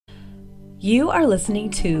You are listening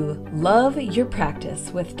to Love Your Practice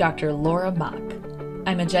with Dr. Laura Mock.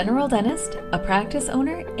 I'm a general dentist, a practice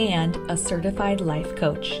owner, and a certified life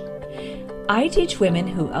coach. I teach women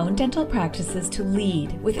who own dental practices to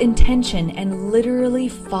lead with intention and literally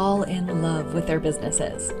fall in love with their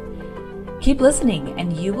businesses. Keep listening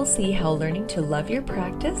and you will see how learning to love your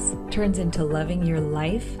practice turns into loving your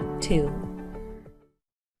life too.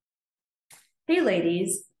 Hey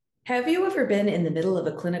ladies, have you ever been in the middle of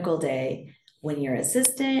a clinical day when your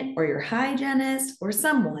assistant or your hygienist or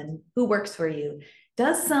someone who works for you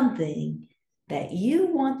does something that you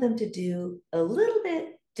want them to do a little bit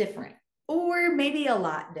different, or maybe a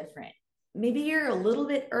lot different? Maybe you're a little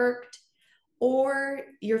bit irked or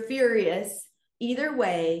you're furious. Either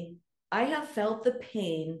way, I have felt the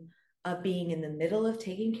pain of being in the middle of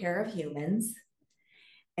taking care of humans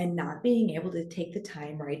and not being able to take the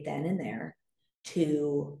time right then and there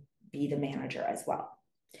to be the manager as well.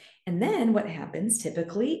 And then what happens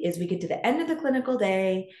typically is we get to the end of the clinical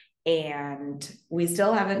day and we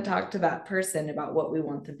still haven't talked to that person about what we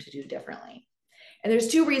want them to do differently. And there's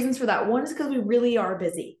two reasons for that. One is because we really are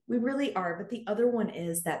busy. We really are. But the other one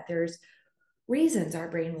is that there's reasons our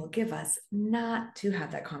brain will give us not to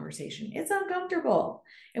have that conversation. It's uncomfortable.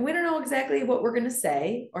 And we don't know exactly what we're going to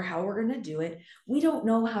say or how we're going to do it. We don't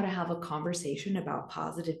know how to have a conversation about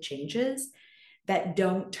positive changes that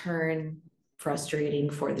don't turn frustrating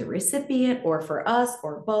for the recipient or for us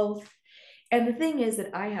or both. And the thing is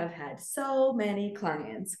that I have had so many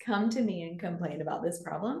clients come to me and complain about this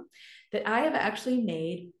problem that I have actually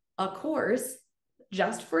made a course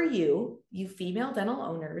just for you, you female dental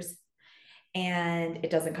owners, and it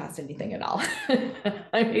doesn't cost anything at all.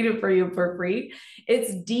 I made it for you for free.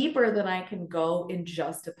 It's deeper than I can go in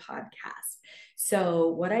just a podcast. So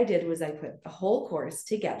what I did was I put the whole course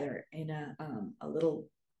together in a little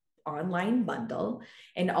online bundle,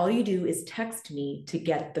 and all you do is text me to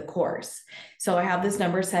get the course. So I have this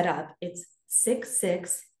number set up. It's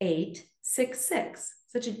 66866.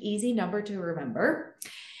 Such an easy number to remember.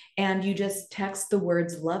 And you just text the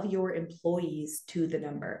words "love your employees" to the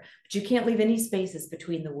number, but you can't leave any spaces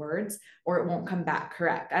between the words or it won't come back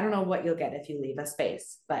correct. I don't know what you'll get if you leave a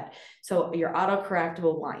space, but so your autocorrect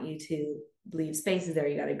will want you to leave spaces there.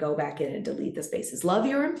 You got to go back in and delete the spaces. Love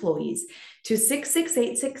your employees to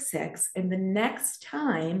 66866. And the next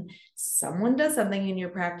time someone does something in your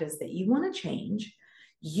practice that you want to change,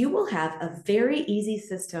 you will have a very easy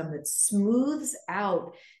system that smooths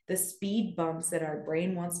out the speed bumps that our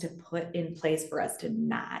brain wants to put in place for us to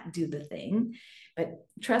not do the thing. But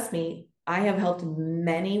trust me, I have helped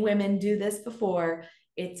many women do this before.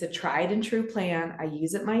 It's a tried and true plan. I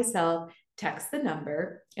use it myself. Text the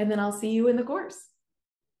number, and then I'll see you in the course.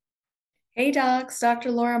 Hey docs, Dr.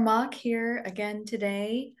 Laura Mock here again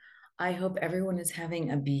today. I hope everyone is having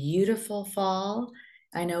a beautiful fall.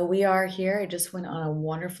 I know we are here. I just went on a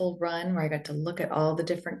wonderful run where I got to look at all the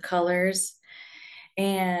different colors.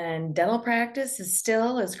 And dental practice is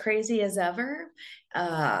still as crazy as ever.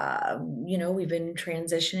 We've been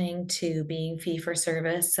transitioning to being fee for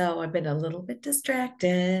service. So I've been a little bit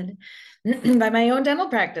distracted by my own dental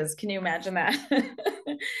practice. Can you imagine that?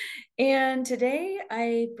 And today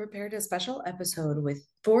I prepared a special episode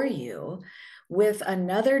for you with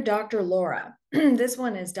another Dr. Laura. This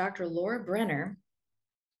one is Dr. Laura Brenner.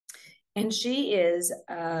 And she is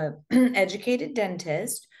an educated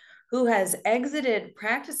dentist who has exited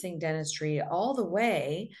practicing dentistry all the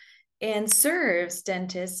way and serves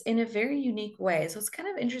dentists in a very unique way. So it's kind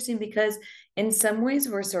of interesting because in some ways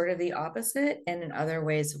we're sort of the opposite, and in other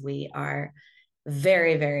ways we are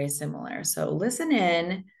very, very similar. So listen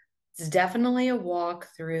in. It's definitely a walk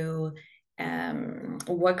through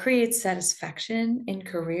what creates satisfaction in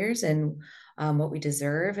careers and what we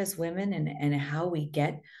deserve as women, and how we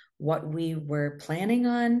get what we were planning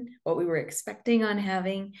on, what we were expecting on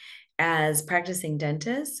having as practicing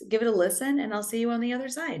dentists. Give it a listen, and I'll see you on the other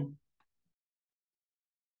side.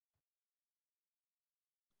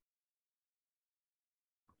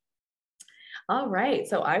 All right,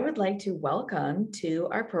 so I would like to welcome to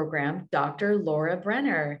our program Dr. Laura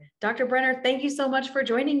Brenner. Dr. Brenner, thank you so much for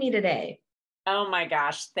joining me today. Oh my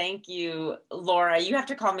gosh, thank you, Laura. You have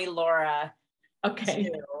to call me Laura. Okay,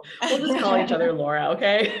 we'll just call each other Laura,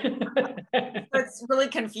 okay? It's really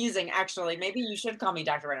confusing, actually. Maybe you should call me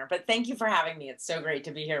Dr. Brenner, but thank you for having me. It's so great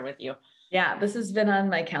to be here with you. Yeah, this has been on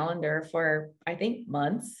my calendar for, I think,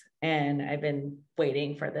 months, and I've been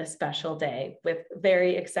waiting for this special day with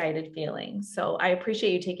very excited feelings. So I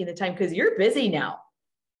appreciate you taking the time because you're busy now.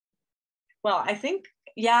 Well, I think,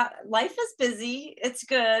 yeah, life is busy. It's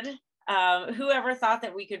good. Whoever thought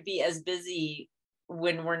that we could be as busy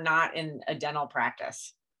when we're not in a dental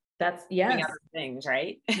practice? That's doing yes. other things,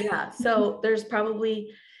 right? Yeah. So there's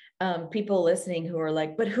probably people listening who are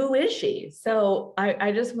like, but who is she? So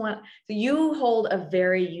I just want, so you hold a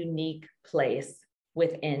very unique place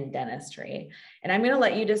within dentistry. And I'm going to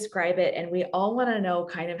let you describe it. And we all want to know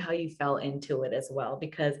kind of how you fell into it as well,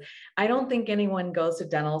 because I don't think anyone goes to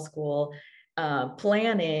dental school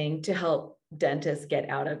planning to help dentists get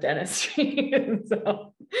out of dentistry.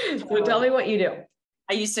 So tell me what you do.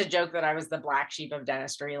 I used to joke that I was the black sheep of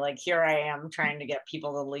dentistry. Like, here I am trying to get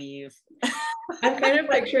people to leave. I'm kind of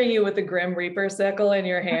picturing you with the Grim Reaper sickle in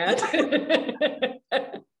your hand.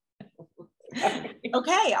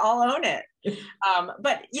 Okay, I'll own it.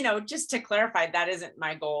 But just to clarify, that isn't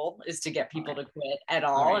my goal, is to get people to quit at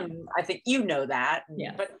all. Right. And I think that,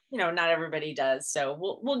 Yes. but not everybody does. So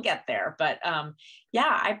we'll get there. But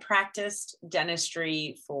yeah, I practiced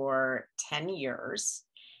dentistry for 10 years.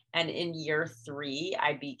 And in year 3,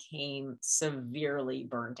 I became severely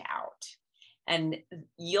burnt out. And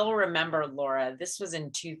you'll remember, Laura, this was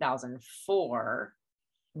in 2004.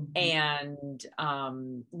 And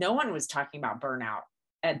no one was talking about burnout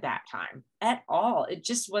at that time at all. It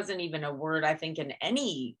just wasn't even a word, I think, in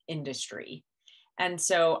any industry. And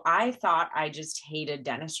so I thought I just hated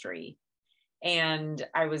dentistry, and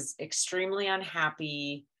I was extremely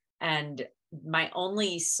unhappy. And my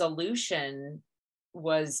only solution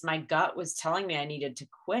was, my gut was telling me I needed to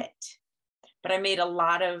quit. But I made a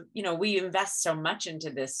lot of, we invest so much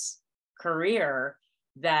into this career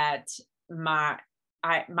that my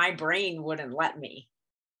brain wouldn't let me.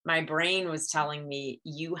 My brain was telling me,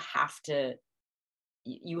 you have to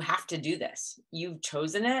do this. You've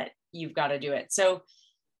chosen it. You've got to do it. So,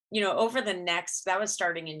 that was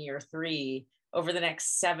starting in year 3. Over the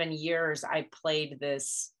next 7 years, I played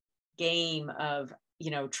this game of,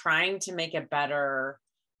 trying to make it better.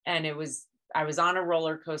 And I was on a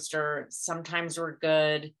roller coaster. Sometimes we're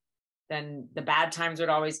good. Then the bad times would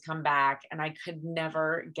always come back, and I could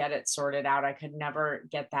never get it sorted out. I could never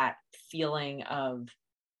get that feeling of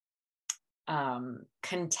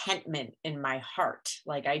contentment in my heart.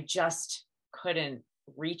 Like, I just couldn't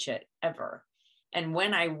reach it ever. And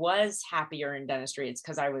when I was happier in dentistry, it's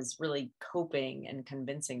because I was really coping and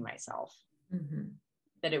convincing myself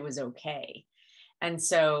that it was okay. And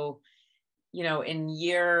so, in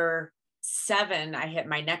year 7, I hit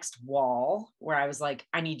my next wall where I was like,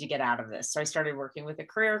 I need to get out of this. So I started working with a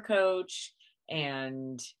career coach.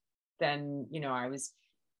 And then, I was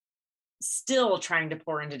still trying to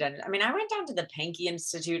pour into dentistry. I mean, I went down to the Pankey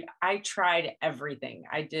Institute. I tried everything.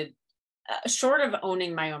 I did, short of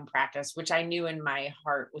owning my own practice, which I knew in my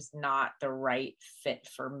heart was not the right fit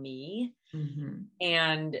for me.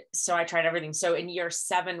 And so I tried everything. So in year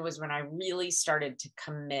 7 was when I really started to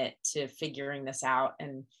commit to figuring this out.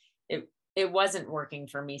 And it wasn't working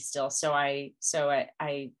for me still. So I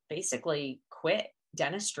basically quit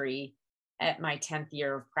dentistry at my 10th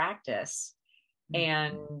year of practice.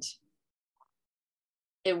 And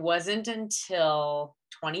it wasn't until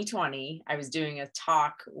 2020, I was doing a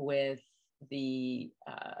talk with the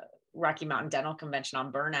Rocky Mountain Dental Convention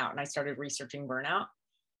on burnout. And I started researching burnout.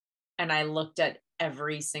 And I looked at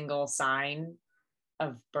every single sign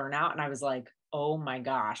of burnout. And I was like, oh my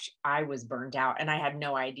gosh, I was burnt out. And I had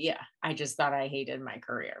no idea. I just thought I hated my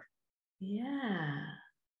career. Yeah.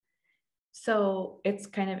 So it's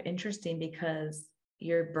kind of interesting because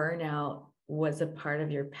your burnout was a part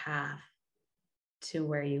of your path to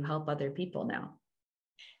where you help other people now.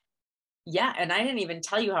 Yeah. And I didn't even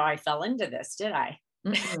tell you how I fell into this, did I?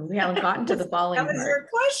 We haven't gotten to the following part. That was your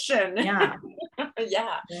question. Yeah.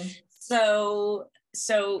 Yeah. So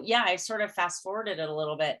yeah, I sort of fast forwarded it a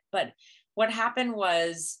little bit, but what happened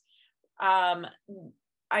was,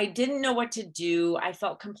 I didn't know what to do. I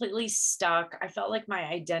felt completely stuck. I felt like my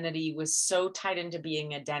identity was so tied into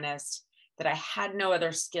being a dentist that I had no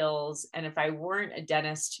other skills. And if I weren't a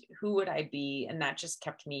dentist, who would I be? And that just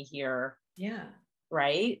kept me here. Yeah.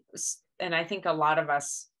 Right. And I think a lot of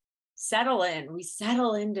us settle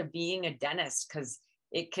into being a dentist because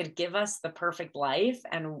it could give us the perfect life,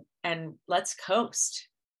 and let's coast.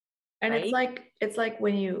 And right? it's like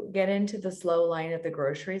when you get into the slow line at the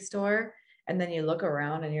grocery store and then you look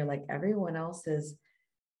around and you're like, everyone else is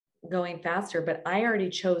going faster, but I already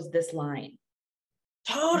chose this line.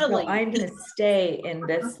 Totally. So I'm going to stay in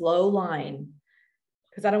this slow line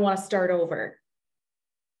because I don't want to start over.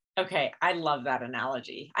 Okay. I love that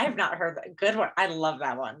analogy. I have not heard that. Good one. I love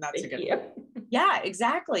that one. That's Thank a good you. one. Yeah,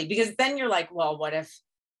 exactly. Because then you're like, well, what if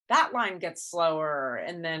that line gets slower?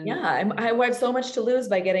 And then I have so much to lose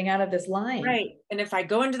by getting out of this line. Right. And if I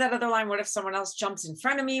go into that other line, what if someone else jumps in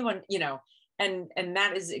front of me when, and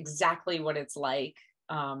that is exactly what it's like.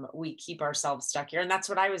 we keep ourselves stuck here. And that's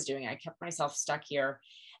what I was doing. I kept myself stuck here.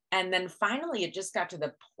 And then finally, it just got to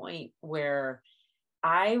the point where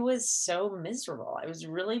I was so miserable. I was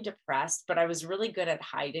really depressed, but I was really good at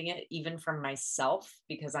hiding it, even from myself,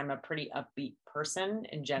 because I'm a pretty upbeat person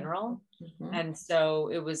in general. Mm-hmm. And so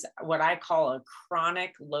it was what I call a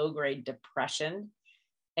chronic low grade depression.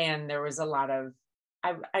 And there was a lot of,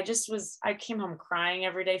 I came home crying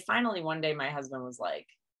every day. Finally, one day, my husband was like,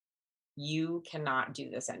 you cannot do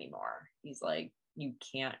this anymore. He's like, you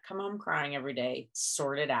can't come home crying every day.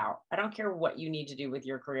 Sort it out. I don't care what you need to do with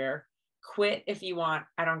your career. Quit if you want.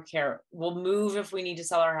 I don't care. We'll move if we need to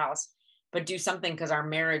sell our house, but do something, because our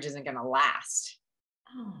marriage isn't going to last.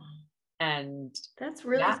 Oh, And that's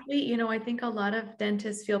really sweet. You know, I think a lot of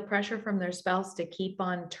dentists feel pressure from their spouse to keep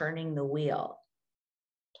on turning the wheel.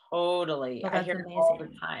 totally. Well, I that's hear it all the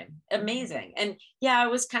amazing. time. Amazing. And yeah,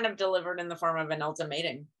 it was kind of delivered in the form of an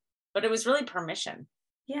ultimatum, but it was really permission.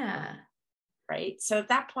 Yeah. Right. So at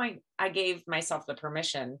that point, I gave myself the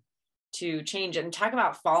permission to change. And talk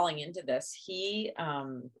about falling into this. He I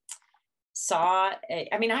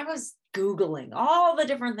was Googling all the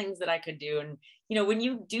different things that I could do. And, when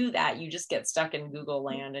you do that, you just get stuck in Google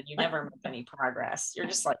land and you never make any progress. You're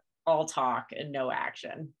just like all talk and no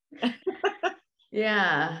action.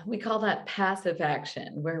 Yeah, we call that passive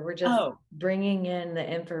action, where we're just bringing in the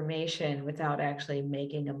information without actually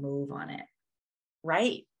making a move on it.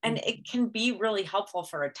 Right. And it can be really helpful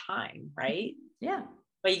for a time, right? Yeah.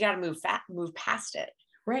 But you got to move past it.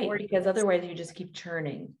 Right. Because otherwise you just keep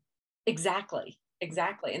churning. Exactly.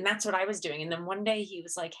 And that's what I was doing. And then one day he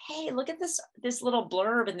was like, hey, look at this little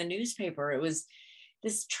blurb in the newspaper. It was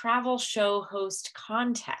this travel show host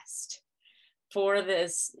contest for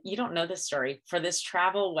this. You don't know this story, for this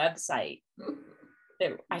travel website.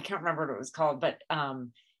 I can't remember what it was called, but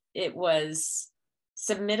it was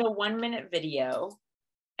submit a 1-minute video.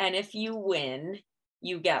 And if you win,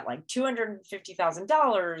 you get like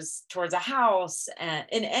 $250,000 towards a house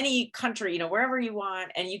in any country, wherever you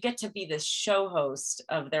want. And you get to be the show host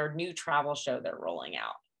of their new travel show they're rolling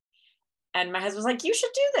out. And my husband was like, you should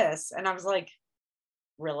do this. And I was like,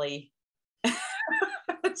 really?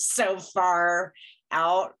 So far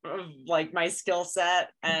out of like my skill set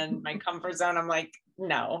and my comfort zone. I'm like,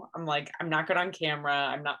 no, I'm not good on camera.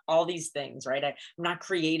 I'm not all these things, right? I'm not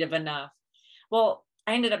creative enough. Well,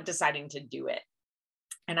 I ended up deciding to do it.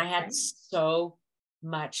 And I had so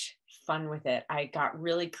much fun with it. I got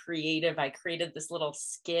really creative. I created this little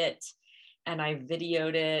skit and I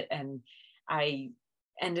videoed it, and I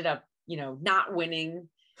ended up, not winning,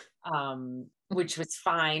 which was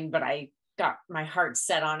fine, but I got my heart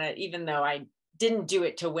set on it. Even though I didn't do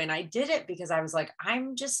it to win, I did it because I was like,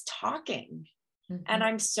 I'm just talking. And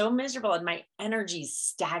I'm so miserable and my energy's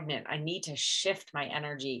stagnant. I need to shift my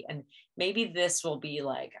energy. And maybe this will be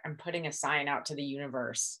like, I'm putting a sign out to the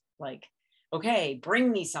universe, like, okay,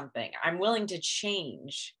 bring me something. I'm willing to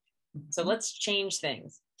change. So let's change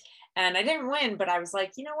things. And I didn't win, but I was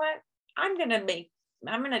like, you know what? I'm going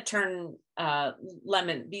to turn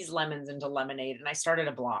these lemons into lemonade. And I started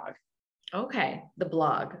a blog. Okay. The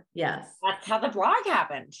blog. Yes. That's how the blog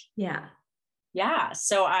happened. Yeah. Yeah.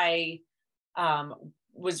 So I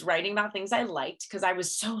was writing about things I liked because I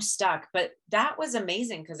was so stuck, but that was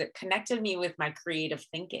amazing because it connected me with my creative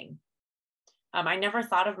thinking. I never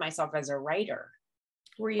thought of myself as a writer.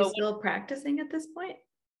 Were you still practicing at this point?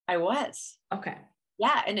 I was. Okay.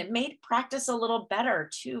 Yeah. And it made practice a little better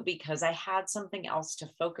too, because I had something else to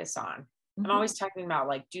focus on. I'm always talking about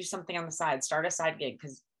like, do something on the side, start a side gig.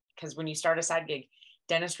 Because when you start a side gig,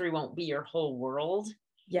 dentistry won't be your whole world.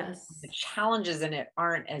 Yes. The challenges in it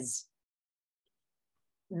aren't as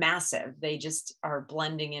massive. They just are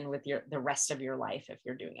blending in with the rest of your life if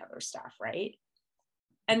you're doing other stuff, right?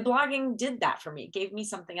 And blogging did that for me. It gave me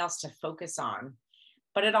something else to focus on,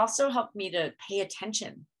 but it also helped me to pay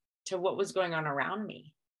attention to what was going on around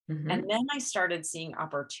me. And then I started seeing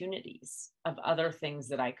opportunities of other things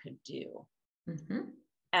that I could do.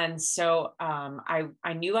 And so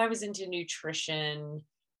I knew I was into nutrition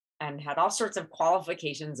and had all sorts of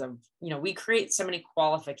qualifications of, we create so many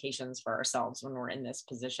qualifications for ourselves when we're in this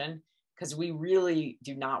position, because we really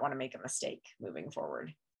do not want to make a mistake moving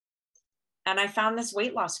forward. And I found this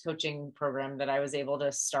weight loss coaching program that I was able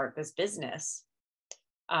to start this business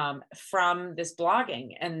from this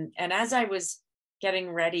blogging. And as I was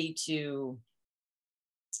getting ready to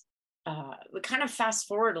kind of fast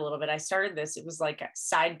forward a little bit, I started this. It was like a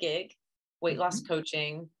side gig, weight loss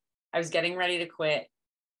coaching. I was getting ready to quit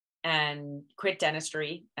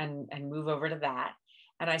dentistry and move over to that.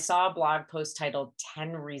 And I saw a blog post titled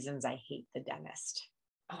 10 Reasons I Hate the Dentist.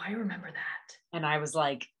 Oh, I remember that. And I was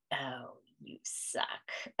like, oh you suck.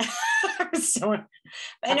 So,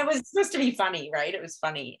 and it was supposed to be funny, right? It was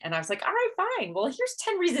funny. And I was like, all right, fine. Well, here's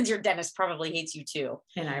 10 reasons your dentist probably hates you too.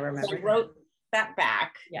 And I So remember I wrote that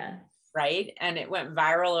back. Yeah. Right. And it went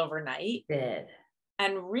viral overnight. Did.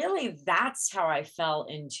 And really, that's how I fell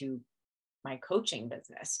into my coaching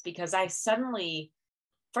business, because I suddenly,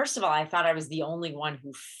 first of all, I thought I was the only one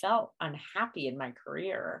who felt unhappy in my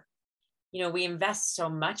career. You know, we invest so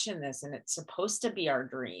much in this, and it's supposed to be our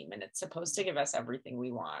dream, and it's supposed to give us everything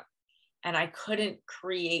we want. And I couldn't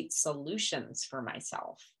create solutions for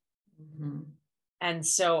myself. Mm-hmm. And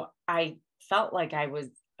so I felt like I was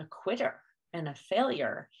a quitter and a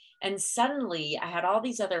failure. And suddenly I had all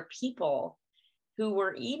these other people who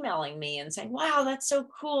were emailing me and saying, wow, that's so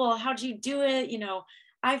cool. How'd you do it? You know,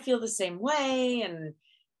 I feel the same way.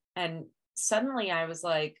 And suddenly I was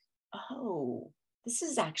like, oh, this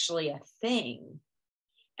is actually a thing.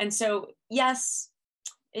 And so, yes,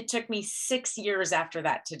 it took me 6 years after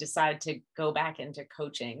that to decide to go back into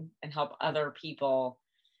coaching and help other people.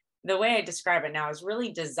 The way I describe it now is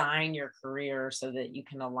really design your career so that you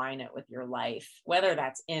can align it with your life, whether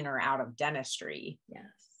that's in or out of dentistry. Yes.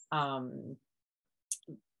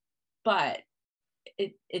 But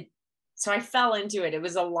so I fell into it. It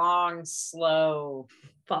was a long, slow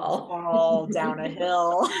fall down a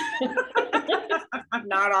hill,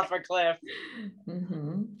 not off a cliff.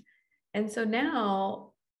 Mm-hmm. And so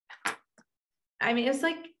now, I mean, it's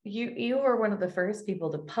like you were one of the first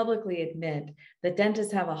people to publicly admit that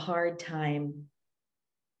dentists have a hard time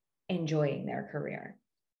enjoying their career.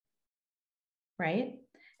 Right.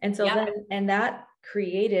 And so then that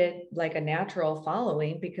created like a natural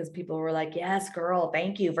following, because people were like, yes, girl,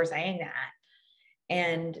 thank you for saying that.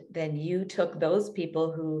 And then you took those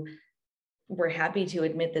people who were happy to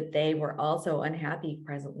admit that they were also unhappy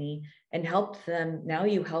presently and helped them. Now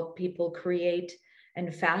you help people create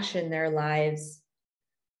and fashion their lives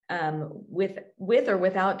with or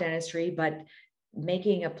without dentistry, but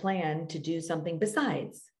making a plan to do something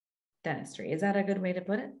besides dentistry. Is that a good way to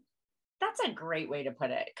put it? That's a great way to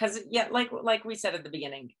put it. Because like we said at the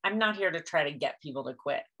beginning, I'm not here to try to get people to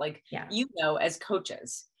quit. Like, you know, as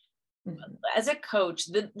coaches, as a coach,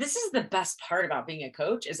 this is the best part about being a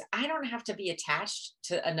coach is I don't have to be attached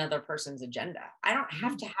to another person's agenda. I don't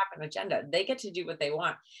have to have an agenda. They get to do what they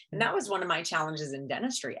want. And that was one of my challenges in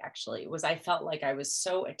dentistry, actually, was I felt like I was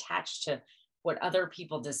so attached to what other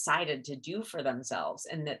people decided to do for themselves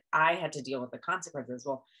and that I had to deal with the consequences.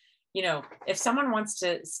 Well, you know, if someone wants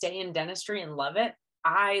to stay in dentistry and love it,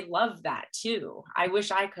 I love that too. I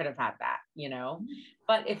wish I could have had that, you know,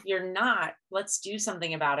 but if you're not, let's do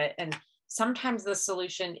something about it. And sometimes the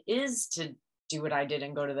solution is to do what I did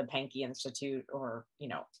and go to the Pankey Institute or, you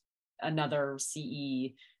know, another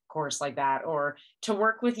CE course like that, or to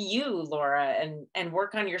work with you, Laura, and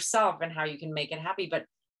work on yourself and how you can make it happy. But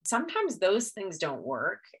sometimes those things don't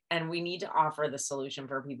work. And we need to offer the solution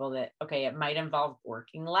for people that, okay, it might involve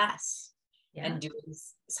working less and doing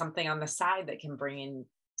something on the side that can bring in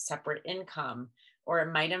separate income, or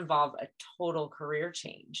it might involve a total career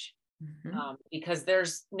change. Because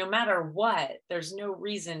there's, no matter what, there's no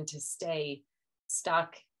reason to stay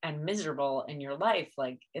stuck and miserable in your life.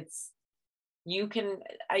 Like I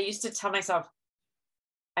used to tell myself,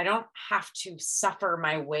 I don't have to suffer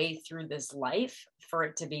my way through this life for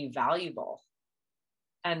it to be valuable.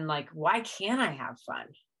 And like, why can't I have fun?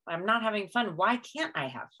 I'm not having fun. Why can't I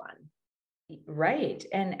have fun? Right.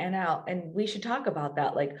 And we should talk about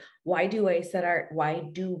that. Like, why do we set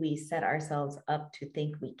ourselves up to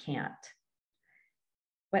think we can't?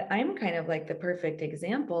 But I'm kind of like the perfect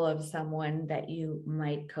example of someone that you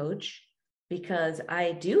might coach, because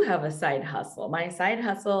I do have a side hustle. My side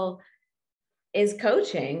hustle is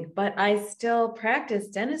coaching, but I still practice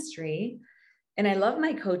dentistry and I love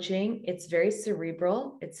my coaching. It's very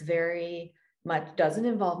cerebral. It's very much doesn't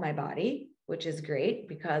involve my body, which is great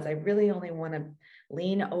because I really only want to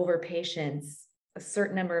lean over patients a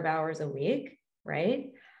certain number of hours a week,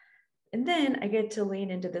 right? And then I get to lean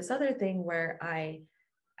into this other thing where I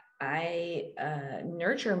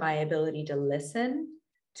nurture my ability to listen,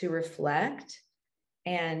 to reflect,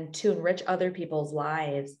 and to enrich other people's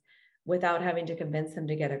lives without having to convince them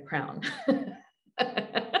to get a crown.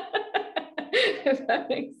 If that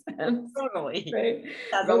makes sense. Totally. Right?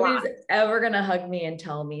 Nobody's ever going to hug me and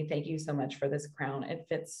tell me, thank you so much for this crown. It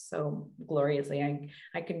fits so gloriously.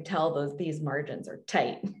 I can tell these margins are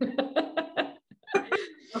tight.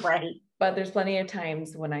 Right. But there's plenty of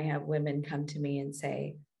times when I have women come to me and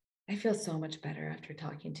say, I feel so much better after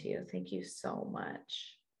talking to you. Thank you so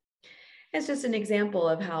much. It's just an example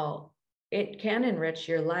of how it can enrich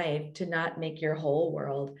your life to not make your whole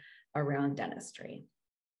world around dentistry.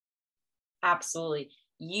 Absolutely.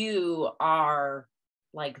 You are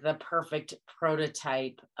like the perfect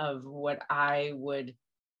prototype of what I would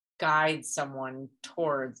guide someone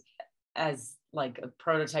towards as like a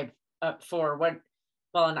prototype for what,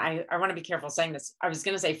 well, and I want to be careful saying this. I was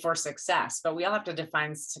going to say for success, but we all have to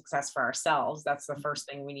define success for ourselves. That's the first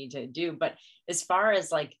thing we need to do. But as far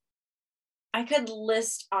as like, I could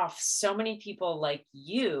list off so many people like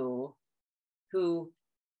you who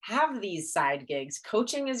have these side gigs.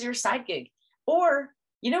 Coaching is your side gig. Or,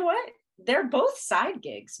 you know what? They're both side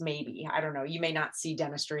gigs, maybe. I don't know. You may not see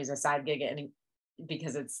dentistry as a side gig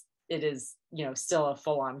because it is, you know, still a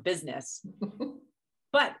full-on business.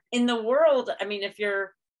 But in the world, I mean, if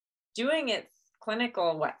you're doing it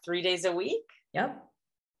clinical, what, 3 days a week? Yep.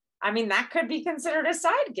 I mean, that could be considered a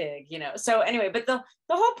side gig, you know? So anyway, but the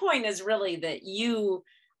whole point is really that you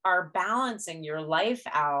are balancing your life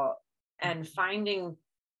out and finding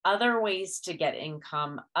other ways to get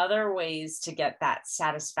income, other ways to get that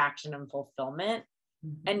satisfaction and fulfillment.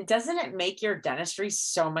 Mm-hmm. And doesn't it make your dentistry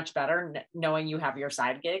so much better knowing you have your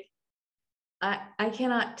side gig? I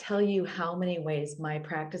cannot tell you how many ways my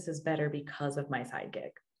practice is better because of my side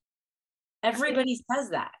gig. Everybody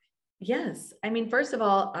says that. Yes. I mean, first of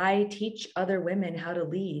all, I teach other women how to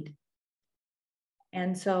lead.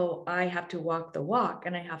 And so I have to walk the walk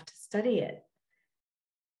and I have to study it.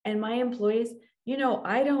 And my employees, you know,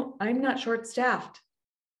 I'm not short staffed.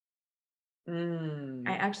 I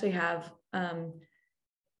actually have, my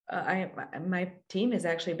team is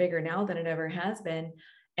actually bigger now than it ever has been.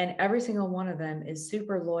 And every single one of them is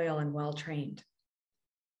super loyal and well-trained.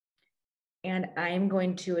 And I'm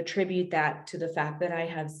going to attribute that to the fact that I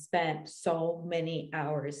have spent so many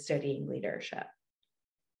hours studying leadership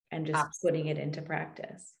and just putting it into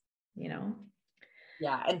practice, you know?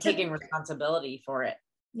 Yeah. And taking responsibility for it.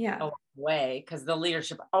 Yeah. Way, because the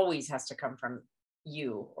leadership always has to come from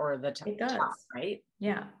you or the top, right?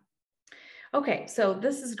 Yeah. Okay. So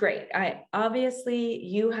this is great. Obviously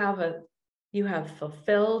you have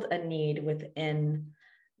fulfilled a need within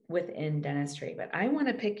dentistry, but I want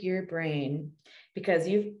to pick your brain because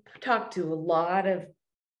you've talked to a lot of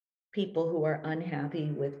people who are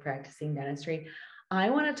unhappy with practicing dentistry. I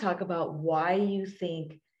want to talk about why you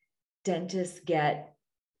think dentists get,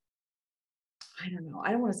 I don't know,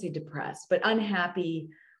 I don't want to say depressed, but unhappy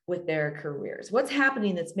with their careers. What's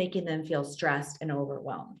happening that's making them feel stressed and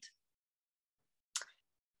overwhelmed?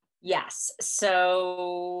 Yes.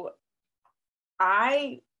 So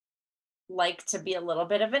I like to be a little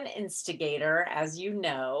bit of an instigator, as you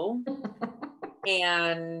know.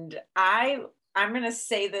 And I'm going to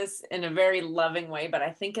say this in a very loving way, but I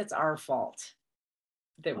think it's our fault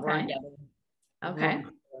that we're getting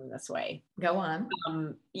this way. Go on.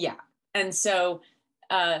 Yeah. And so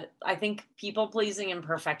I think people pleasing and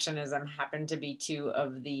perfectionism happen to be two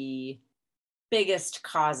of the biggest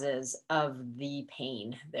causes of the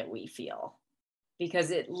pain that we feel,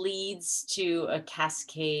 because it leads to a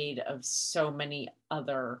cascade of so many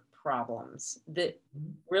other problems that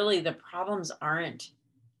really the problems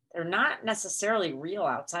they're not necessarily real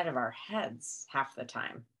outside of our heads half the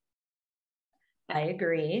time. I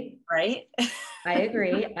agree. Right? I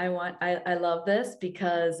agree. I love this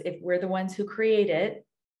because if we're the ones who create it,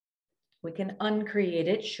 we can uncreate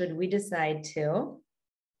it should we decide to.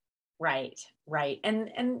 Right.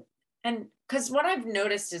 And because what I've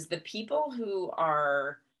noticed is the people who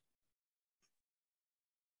are,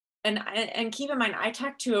 and keep in mind, I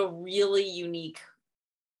talk to a really unique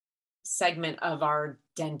segment of our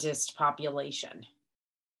dentist population,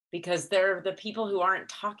 because they're the people who aren't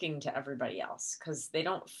talking to everybody else because they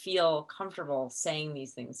don't feel comfortable saying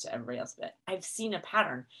these things to everybody else. But I've seen a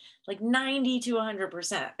pattern, like 90 to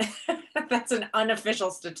 100%. That's an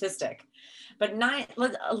unofficial statistic. But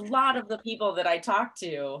a lot of the people that I talk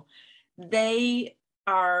to, they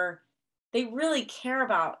really care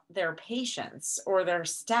about their patients or their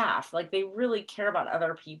staff. Like they really care about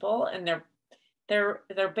other people, and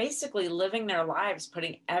they're basically living their lives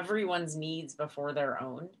putting everyone's needs before their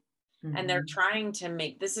own. Mm-hmm. And they're trying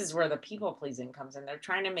to this is where the people pleasing comes in. They're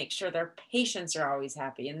trying to make sure their patients are always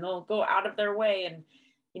happy, and they'll go out of their way, and,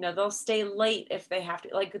 you know, they'll stay late if they have to.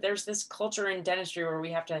 Like there's this culture in dentistry where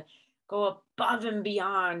we have to go above and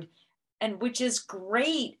beyond, and which is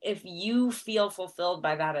great if you feel fulfilled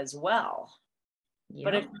by that as well. Yep.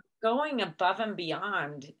 But if you're going above and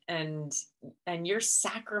beyond and you're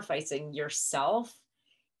sacrificing yourself,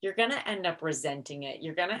 you're going to end up resenting it.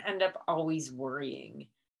 You're going to end up always worrying.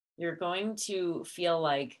 You're going to feel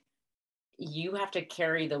like you have to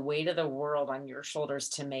carry the weight of the world on your shoulders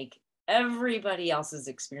to make everybody else's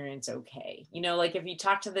experience okay. You know, like if you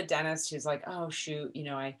talk to the dentist who's like, oh shoot, you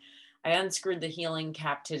know, I unscrewed the healing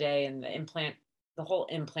cap today, and the whole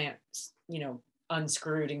implant,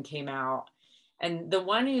 unscrewed and came out. And the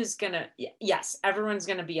one who's gonna, yes, everyone's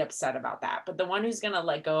gonna be upset about that, but the one who's gonna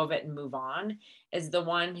let go of it and move on is the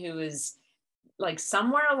one who is like,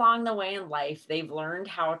 somewhere along the way in life, they've learned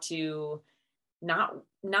how to not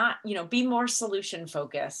be more solution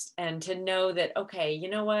focused, and to know that, okay, you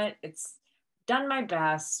know what, it's done my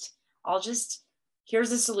best.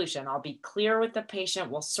 Here's a solution. I'll be clear with the patient.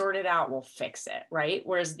 We'll sort it out. We'll fix it. Right.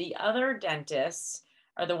 Whereas the other dentists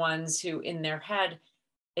are the ones who, in their head,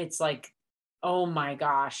 it's like, oh my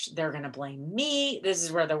gosh, they're going to blame me. This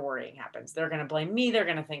is where the worrying happens. They're going to blame me. They're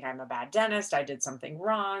going to think I'm a bad dentist. I did something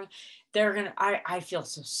wrong. I feel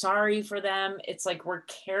so sorry for them. It's like we're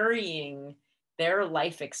carrying their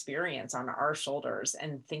life experience on our shoulders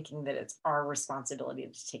and thinking that it's our responsibility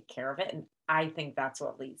to take care of it. And I think that's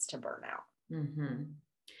what leads to burnout. Mm-hmm.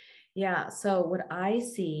 Yeah. So what I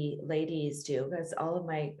see ladies do, because all of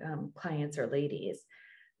my clients are ladies,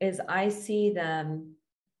 is I see them,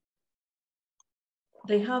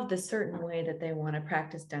 they have this certain way that they want to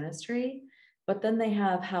practice dentistry, but then they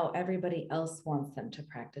have how everybody else wants them to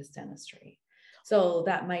practice dentistry. So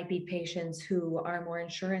that might be patients who are more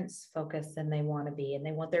insurance focused than they want to be, and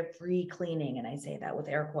they want their free cleaning. And I say that with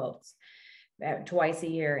air quotes, twice a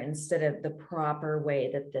year instead of the proper way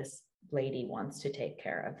that this lady wants to take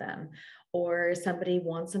care of them. Or somebody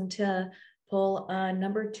wants them to pull a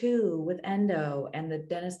number 2 with endo, and the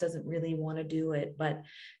dentist doesn't really want to do it, but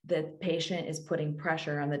the patient is putting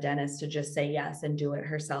pressure on the dentist to just say yes and do it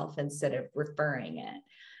herself instead of referring it.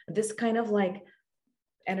 This kind of like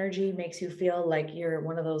energy makes you feel like you're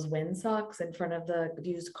one of those windsocks in front of the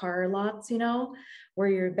used car lots, where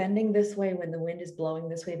you're bending this way when the wind is blowing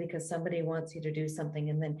this way because somebody wants you to do something,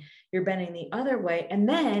 and then you're bending the other way, and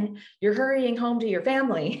then you're hurrying home to your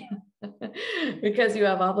family because you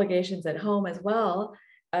have obligations at home as well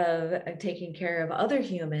of taking care of other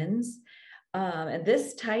humans. And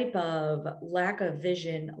this type of lack of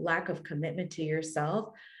vision, lack of commitment to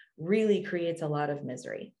yourself really creates a lot of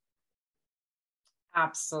misery.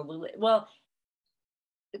 Absolutely. Well,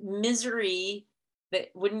 misery, that,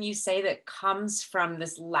 wouldn't you say, that comes from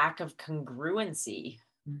this lack of congruency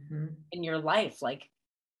Mm-hmm. in your life? Like,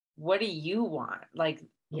 what do you want? Like,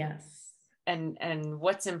 Yes. and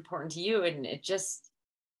what's important to you? And it just,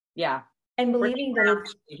 yeah. And We're believing that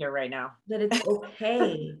it's here right now.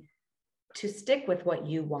 okay to stick with what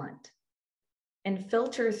you want and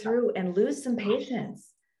filter through and lose some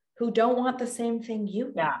patients who don't want the same thing you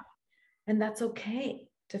want. Yeah. And that's okay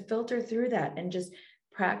to filter through that and just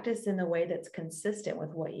practice in the way that's consistent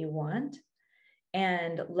with what you want,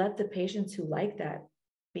 and let the patients who like that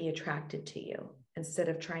be attracted to you instead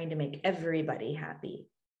of trying to make everybody happy.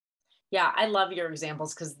 Yeah, I love your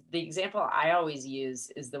examples, because the example I always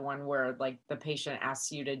use is the one where, like, the patient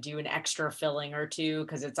asks you to do an extra filling or two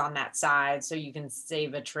because it's on that side so you can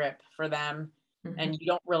save a trip for them. Mm-hmm. And you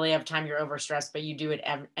don't really have time, you're overstressed, but you do it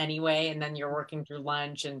anyway. And then you're working through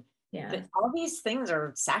lunch, and all these things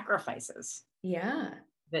are sacrifices. Yeah.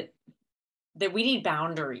 That we need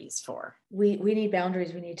boundaries for. We need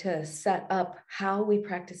boundaries. We need to set up how we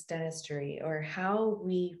practice dentistry, or how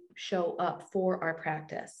we show up for our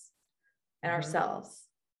practice and ourselves,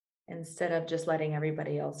 instead of just letting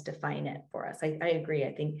everybody else define it for us. I agree.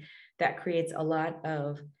 I think that creates a lot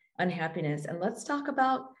of unhappiness. And let's talk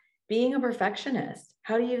about being a perfectionist.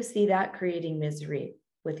 How do you see that creating misery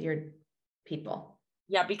with your people?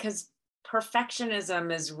 Yeah, because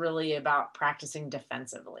perfectionism is really about practicing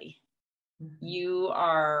defensively. Mm-hmm. You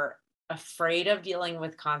are afraid of dealing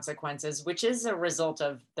with consequences, which is a result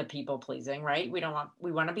of the people pleasing, right? We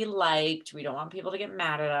want to be liked. We don't want people to get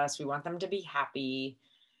mad at us. We want them to be happy.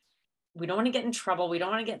 We don't want to get in trouble. We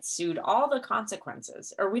don't want to get sued, all the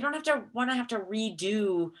consequences, or we don't have to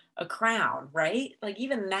redo a crown, right? Like,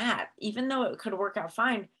 even that, even though it could work out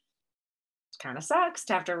fine, it kind of sucks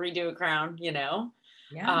to have to redo a crown,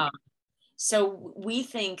 Yeah. So we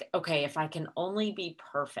think, okay, if I can only be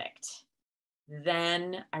perfect,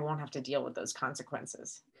 then I won't have to deal with those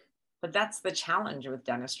consequences. But that's the challenge with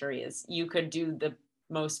dentistry, is you could do the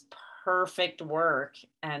most perfect work,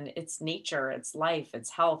 and it's nature, it's life, it's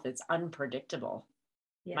health, it's unpredictable.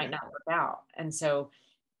 Yeah. Might not work out. And so,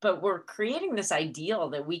 but we're creating this ideal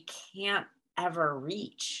that we can't ever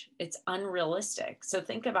reach. It's unrealistic. So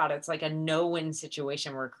think about it. It's like a no-win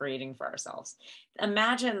situation we're creating for ourselves.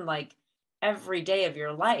 Imagine, like, every day of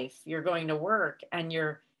your life, you're going to work and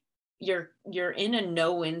you're in a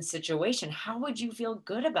no-win situation. How would you feel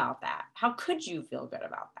good about that? How could you feel good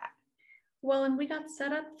about that? Well, and we got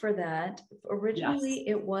set up for that. Originally, yes.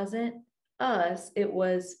 It wasn't us, it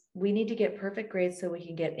was, we need to get perfect grades so we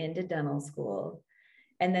can get into dental school.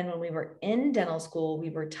 And then when we were in dental school, we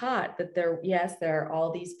were taught that yes, there are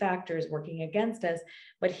all these factors working against us,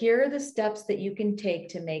 but here are the steps that you can take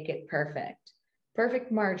to make it perfect.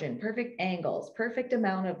 Perfect margin, perfect angles, perfect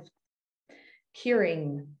amount of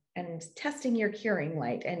curing and testing your curing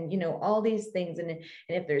light, and all these things. And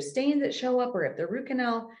if there's stains that show up, or if the root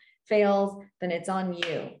canal fails, then it's on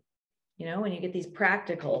you. When you get these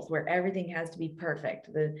practicals where everything has to be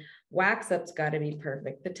perfect, the wax up's got to be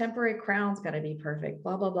perfect, the temporary crown's got to be perfect,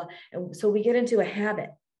 blah, blah, blah. And so we get into a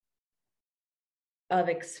habit of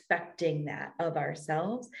expecting that of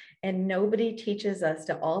ourselves. And nobody teaches us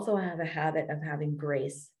to also have a habit of having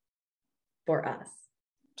grace for us.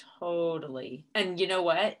 Totally. And you know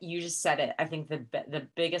what? You just said it. I think the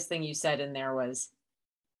biggest thing you said in there was,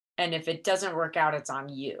 and if it doesn't work out, it's on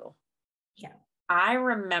you. Yeah. I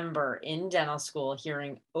remember in dental school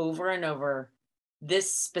hearing over and over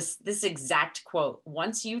this exact quote: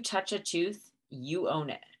 once you touch a tooth, you own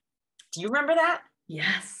it. Do you remember that?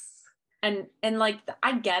 Yes. And like,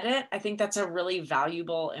 I get it. I think that's a really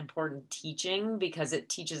valuable, important teaching, because it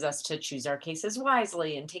teaches us to choose our cases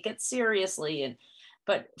wisely and take it seriously.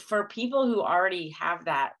 But for people who already have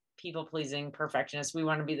that people-pleasing perfectionist, we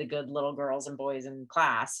want to be the good little girls and boys in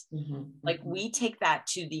class. Like, we take that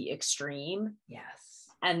to the extreme. Yes.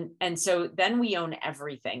 And so then we own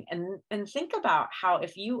everything. And think about how,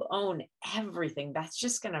 if you own everything, that's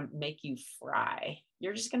just going to make you fry.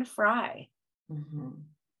 You're just going to fry.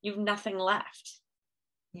 You've nothing left.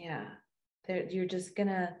 Yeah. You're just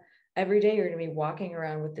gonna, every day you're gonna be walking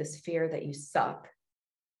around with this fear that you suck.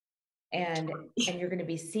 And you're going to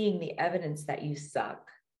be seeing the evidence that you suck,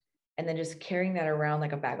 and then just carrying that around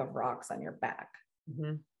like a bag of rocks on your back.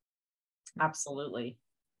 Absolutely.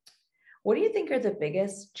 What do you think are the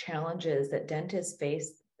biggest challenges that dentists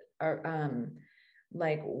face?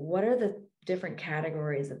 Like, what are the different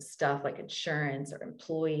categories of stuff, like insurance or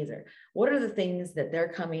employees, or what are the things that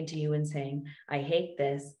they're coming to you and saying, I hate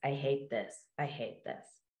this, I hate this, I hate this?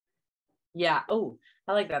 Yeah. Oh,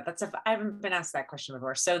 I like that. I haven't been asked that question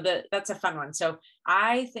before. So that's a fun one. So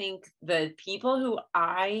I think the people who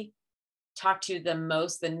I talk to the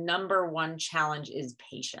most, the number one challenge is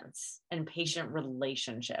patience and patient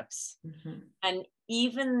relationships. And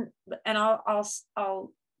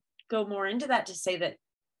I'll go more into that to say that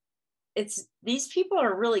these people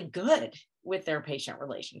are really good with their patient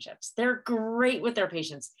relationships. They're great with their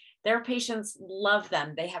patients. Their patients love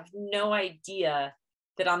them. They have no idea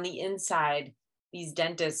that on the inside, these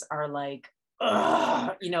dentists are like,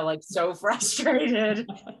 like so frustrated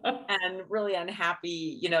and really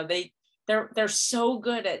unhappy. They're so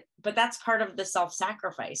good at, but that's part of the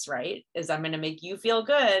self-sacrifice, right? Is I'm going to make you feel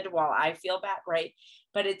good while I feel bad, right?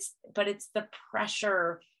 But it's the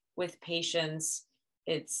pressure with patients.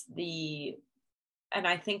 And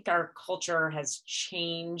I think our culture has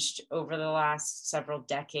changed over the last several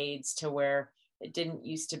decades to where it didn't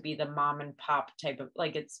used to be the mom and pop type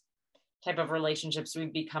of relationships.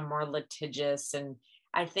 We've become more litigious. And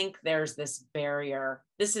I think there's this barrier.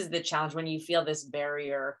 This is the challenge, when you feel this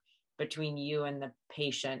barrier between you and the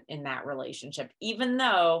patient in that relationship. Even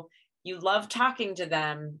though you love talking to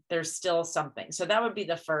them, there's still something. So that would be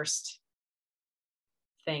the first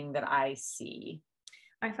thing that I see.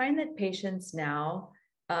 I find that patients now,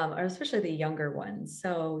 or especially the younger ones,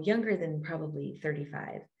 so younger than probably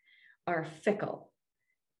 35, are fickle.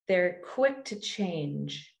 They're quick to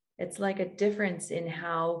change. It's like a difference in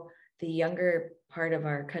how the younger part of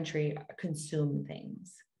our country consume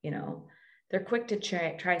things. They're quick to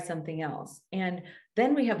try something else. And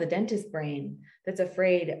then we have the dentist brain that's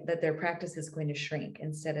afraid that their practice is going to shrink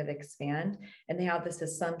instead of expand. And they have this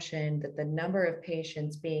assumption that the number of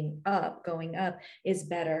patients going up is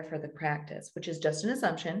better for the practice, which is just an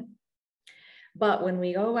assumption. But when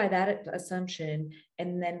we go by that assumption,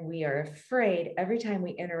 and then we are afraid every time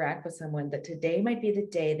we interact with someone that today might be the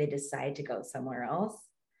day they decide to go somewhere else,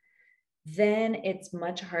 then it's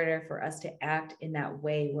much harder for us to act in that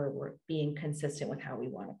way where we're being consistent with how we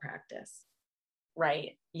want to practice.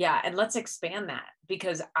 Right. Yeah. And let's expand that,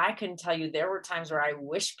 because I can tell you there were times where I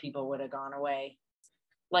wish people would have gone away.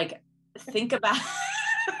 Like, think about,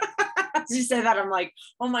 as you say that, I'm like,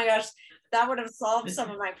 oh my gosh, that would have solved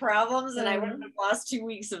some of my problems, and I wouldn't have lost 2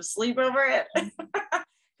 weeks of sleep over it.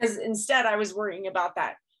 Because instead I was worrying about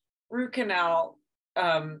that root canal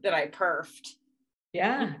that I perfed.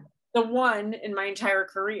 Yeah. The one in my entire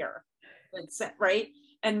career. Right.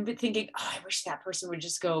 And thinking, oh, I wish that person would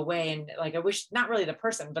just go away. And like, I wish, not really the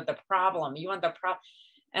person, but the problem. You want the problem.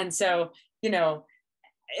 And so,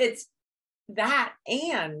 it's that.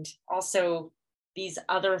 And also these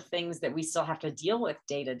other things that we still have to deal with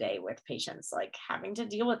day to day with patients, like having to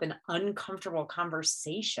deal with an uncomfortable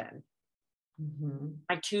conversation. Mm-hmm.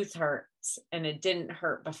 My tooth hurts and it didn't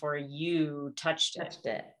hurt before you touched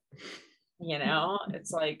it. You know,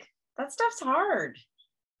 it's like, that stuff's hard.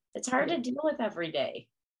 It's hard to deal with every day.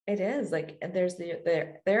 It is like, there's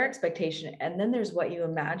their expectation, and then there's what you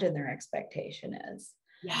imagine their expectation is.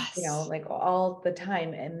 Yes. You know, like all the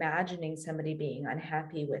time imagining somebody being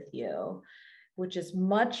unhappy with you, which is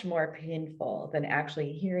much more painful than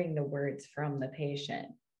actually hearing the words from the patient.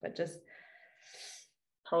 But just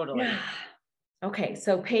totally. Yeah. Okay,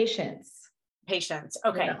 so patience.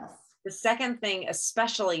 Okay. The second thing,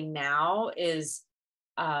 especially now, is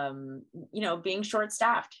being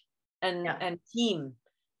short-staffed and team.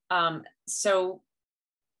 So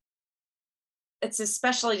it's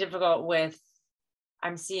especially difficult with,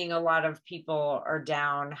 I'm seeing a lot of people are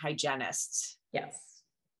down hygienists. Yes.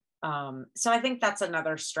 So I think that's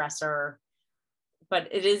another stressor, but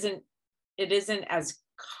it isn't as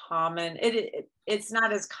common. It's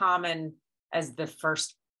not as common as the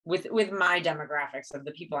first with my demographics of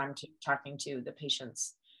the people I'm talking to, the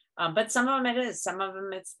patients. But some of them it is. Some of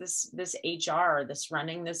them it's this HR, this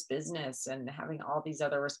running this business and having all these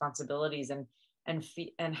other responsibilities, and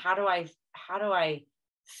how do I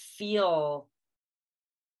feel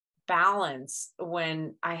balance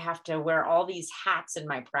when I have to wear all these hats in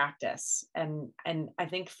my practice, and I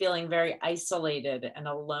think feeling very isolated and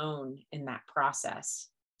alone in that process.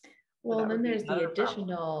 Well, then there's the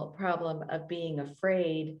additional problem of being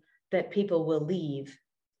afraid that people will leave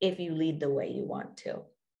if you lead the way you want to.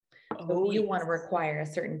 So if you want to require a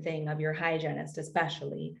certain thing of your hygienist,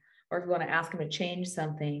 especially, or if you want to ask them to change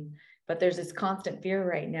something, but there's this constant fear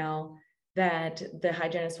right now that the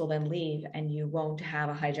hygienist will then leave and you won't have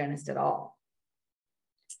a hygienist at all.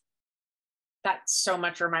 That so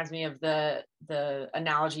much reminds me of the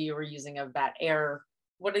analogy you were using of that air.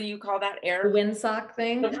 What do you call that? Air? The windsock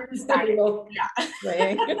thing? The windsock.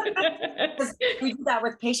 Yeah. We do that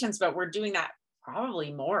with patients, but we're doing that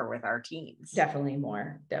probably more with our teams. Definitely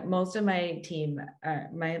more. Most of my team,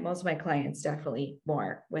 most of my clients, definitely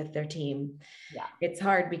more with their team. Yeah. It's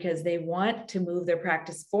hard because they want to move their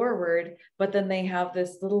practice forward, but then they have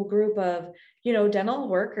this little group of, dental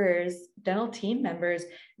workers, dental team members.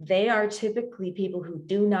 They are typically people who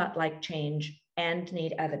do not like change and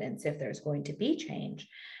need evidence if there's going to be change.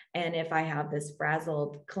 And if I have this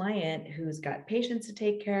frazzled client who's got patients to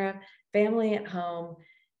take care of, family at home,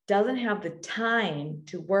 doesn't have the time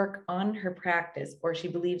to work on her practice, or she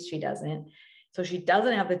believes she doesn't. So she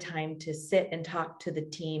doesn't have the time to sit and talk to the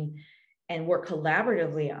team and work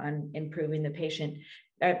collaboratively on improving the patient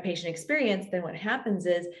experience. Then what happens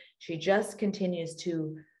is she just continues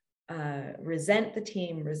to resent the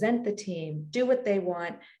team, do what they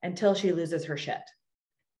want until she loses her shit.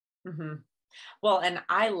 Mm-hmm. Well, and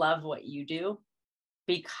I love what you do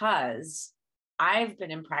because I've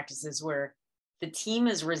been in practices where the team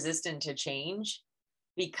is resistant to change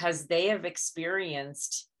because they have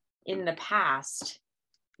experienced in the past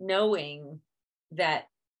knowing that,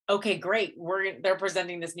 okay, great, they're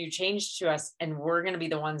presenting this new change to us and we're going to be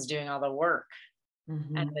the ones doing all the work.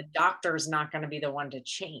 Mm-hmm. And the doctor's not going to be the one to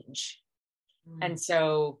change. Mm-hmm. And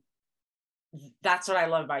so that's what I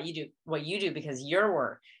love about what you do, because your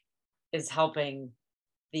work is helping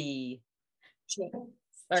the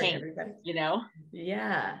change,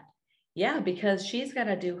 Yeah, because she's got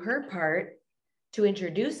to do her part to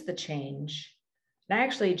introduce the change. And I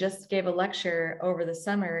actually just gave a lecture over the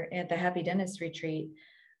summer at the Happy Dentist Retreat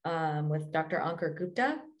with Dr. Ankur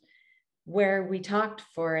Gupta, where we talked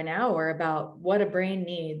for an hour about what a brain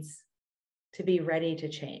needs to be ready to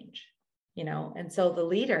change, And so the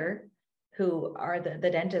leader, who are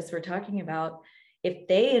the dentists we're talking about, if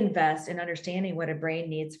they invest in understanding what a brain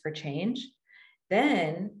needs for change,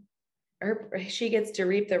 then she gets to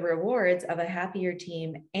reap the rewards of a happier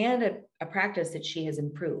team and a practice that she has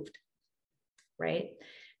improved, right?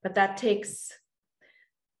 But that takes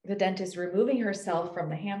the dentist removing herself from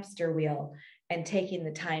the hamster wheel and taking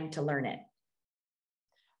the time to learn it.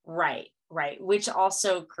 Right. Which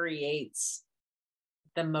also creates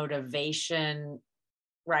the motivation,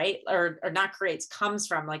 right? Or not creates, comes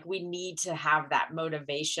from, like, we need to have that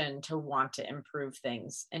motivation to want to improve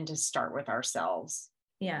things and to start with ourselves.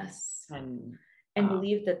 Yes. And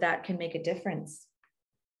believe that can make a difference.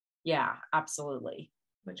 Yeah, absolutely.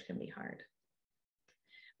 Which can be hard.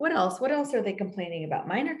 What else? What else are they complaining about?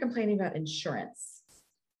 Mine are complaining about insurance.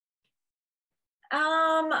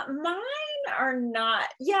 Mine are not.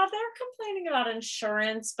 Yeah, they're complaining about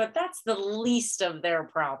insurance, but that's the least of their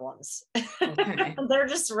problems. Okay. They're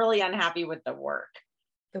just really unhappy with the work.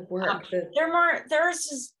 The work, There's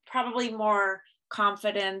just probably more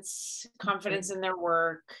confidence in their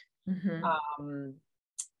work. Um,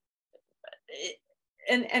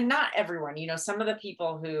 and not everyone, some of the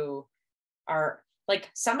people who are like,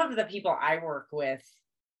 some of the people I work with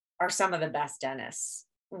are some of the best dentists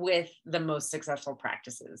with the most successful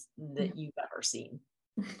practices that you've ever seen.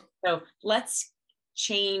 So let's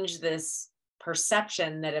change this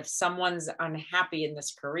perception that if someone's unhappy in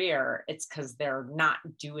this career, it's because they're not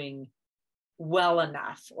doing well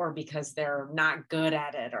enough, or because they're not good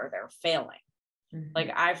at it, or they're failing.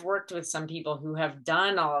 Like, I've worked with some people who have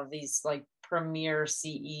done all of these like premier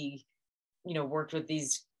CE, worked with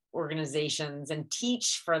these organizations and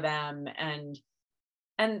teach for them, and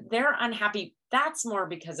they're unhappy. That's more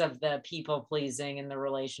because of the people pleasing and the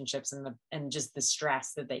relationships and just the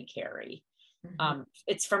stress that they carry.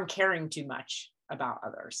 It's from caring too much about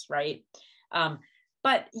others, right?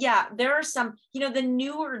 But yeah, there are some, the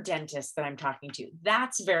newer dentists that I'm talking to,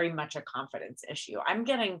 that's very much a confidence issue. I'm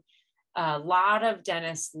getting a lot of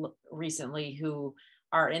dentists recently who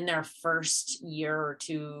are in their first year or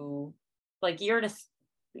two, like year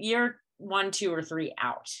 1, 2, or 3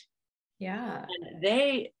 out. Yeah. And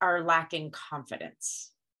they are lacking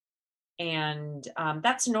confidence. And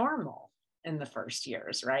that's normal in the first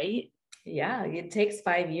years, right? Yeah. It takes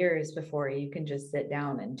 5 years before you can just sit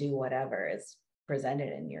down and do whatever is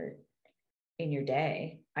presented in your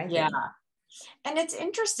day, I think. Yeah. And it's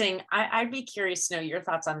interesting. I'd be curious to know your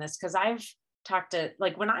thoughts on this, because I've talked to,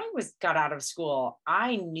 like, when I got out of school,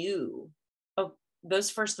 I knew, oh,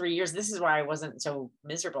 those first 3 years, this is why I wasn't so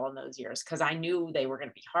miserable in those years, because I knew they were going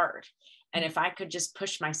to be hard. And if I could just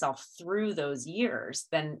push myself through those years,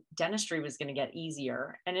 then dentistry was going to get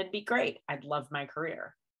easier and it'd be great. I'd love my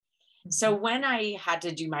career. So when I had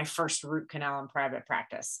to do my first root canal in private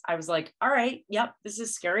practice, I was like, all right, yep, this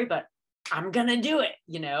is scary, but I'm going to do it,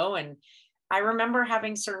 and I remember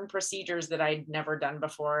having certain procedures that I'd never done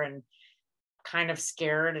before and kind of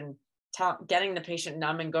scared, and getting the patient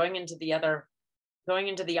numb, and going into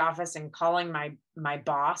the office and calling my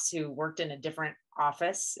boss, who worked in a different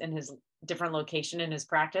office in his different location in his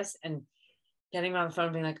practice, and getting him on the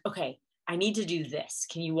phone being like, okay, I need to do this.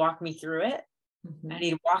 Can you walk me through it? And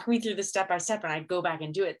he'd walk me through the step by step, and I'd go back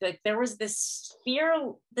and do it. Like, there was this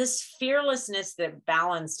fearlessness that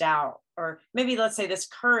balanced out, or maybe let's say this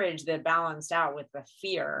courage that balanced out with the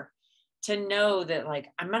fear, to know that, like,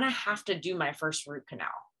 I'm going to have to do my first root canal.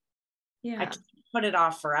 Yeah. I can't put it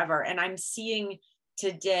off forever. And I'm seeing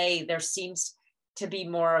today, there seems to be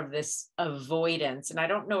more of this avoidance. And I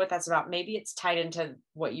don't know what that's about. Maybe it's tied into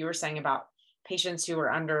what you were saying about patients who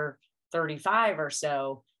are under 35 or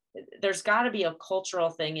so. There's got to be a cultural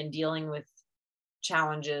thing in dealing with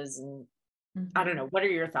challenges. And I don't know. What are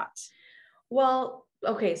your thoughts? Well,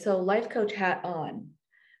 okay. So life coach hat on.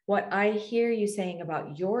 What I hear you saying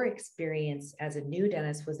about your experience as a new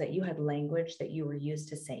dentist was that you had language that you were used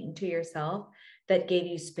to saying to yourself that gave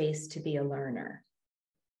you space to be a learner.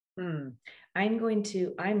 I'm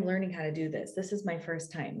learning how to do this. This is my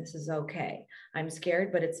first time. This is okay. I'm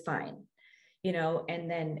scared, but it's fine.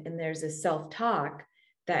 And there's a self-talk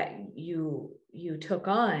that you took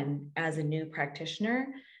on as a new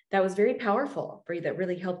practitioner that was very powerful for you, that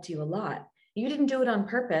really helped you a lot. You didn't do it on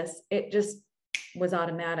purpose. It just was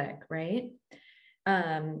automatic, right?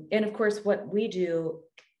 And of course, what we do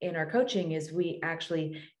in our coaching is we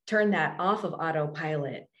actually turn that off of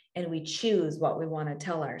autopilot, and we choose what we want to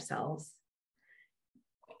tell ourselves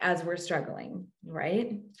as we're struggling,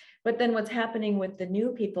 right? But then what's happening with the new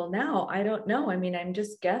people now, I don't know. I mean, I'm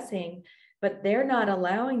just guessing, but they're not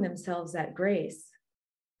allowing themselves that grace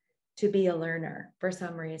to be a learner for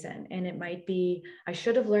some reason. And it might be, I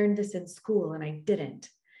should have learned this in school and I didn't,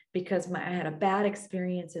 because I had a bad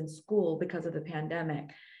experience in school because of the pandemic.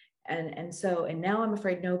 And now I'm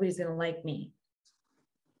afraid nobody's going to like me,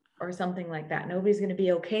 or something like that. Nobody's going to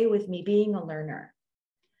be okay with me being a learner.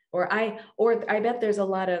 Or I bet there's a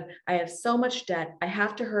lot of, I have so much debt, I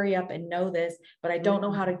have to hurry up and know this, but I don't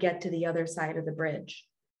know how to get to the other side of the bridge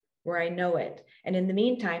where I know it. And in the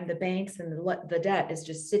meantime, the banks and the debt is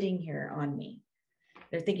just sitting here on me.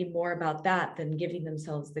 They're thinking more about that than giving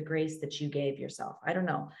themselves the grace that you gave yourself. I don't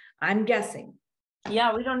know. I'm guessing.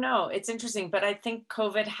 Yeah, we don't know. It's interesting, but I think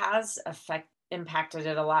COVID has impacted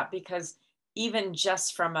it a lot, because even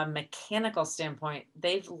just from a mechanical standpoint,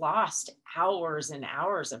 they've lost hours and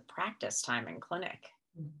hours of practice time in clinic.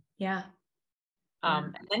 Yeah.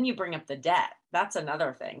 And then you bring up the debt. That's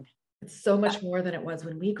another thing. It's so much more than it was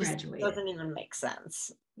when we graduated. It doesn't even make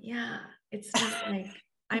sense. Yeah. It's just like,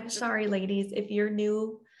 I'm sorry, ladies, if you're a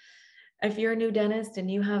new dentist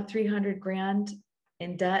and you have 300 grand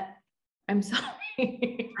in debt, I'm sorry.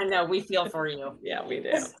 I know, we feel for you. Yeah, we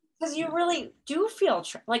do. Because you really do feel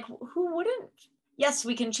like, who wouldn't? Yes,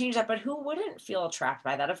 we can change that, but who wouldn't feel trapped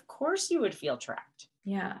by that? Of course you would feel trapped.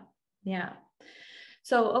 Yeah. Yeah.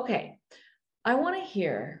 So, okay. I want to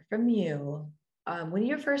hear from you when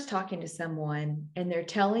you're first talking to someone and they're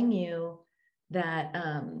telling you that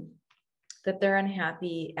that they're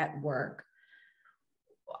unhappy at work.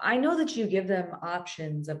 I know that you give them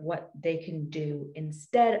options of what they can do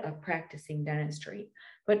instead of practicing dentistry,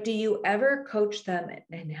 but do you ever coach them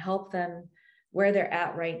and help them where they're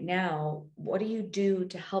at right now? What do you do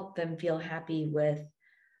to help them feel happy with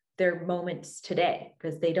their moments today?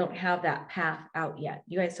 Because they don't have that path out yet.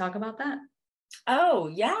 You guys talk about that? Oh,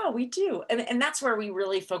 yeah, we do. And that's where we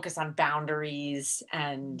really focus on boundaries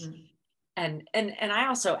Mhm. and I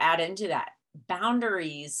also add into that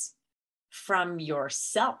boundaries from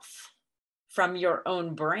yourself, from your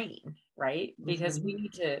own brain, right? Because we Mhm.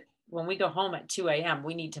 need to, when we go home at 2 a.m.,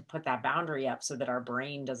 we need to put that boundary up so that our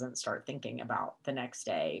brain doesn't start thinking about the next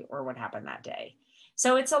day or what happened that day.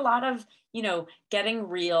 So it's a lot of, getting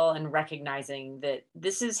real and recognizing that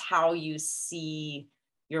this is how you see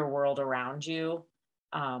your world around you.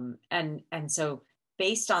 And so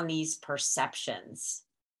based on these perceptions,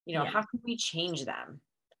 Yeah. how can we change them?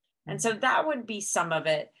 And so Mhm. that would be some of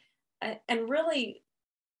it. And really,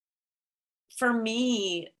 for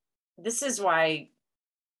me, this is why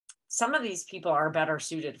some of these people are better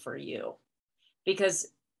suited for you,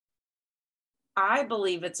 because I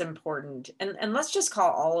believe it's important. And let's just call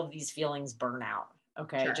all of these feelings burnout.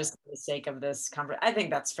 Okay. Sure. Just for the sake of this conversation, I think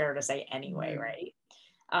that's fair to say anyway, Mhm. right?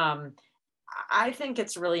 Um, I think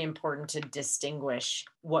it's really important to distinguish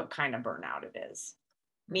what kind of burnout it is.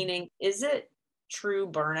 Mhm. Meaning, is it true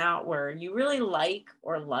burnout where you really like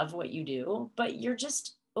or love what you do, but you're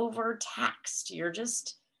just overtaxed? You're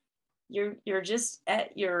just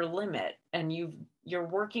at your limit, and you're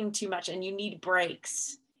working too much and you need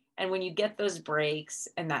breaks. And when you get those breaks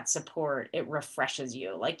and that support, it refreshes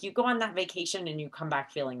you. Like, you go on that vacation and you come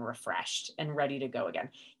back feeling refreshed and ready to go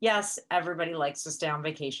again. Yes, everybody likes to stay on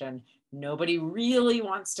vacation. Nobody really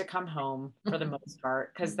wants to come home for the most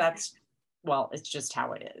part, because well, it's just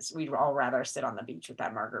how it is. We'd all rather sit on the beach with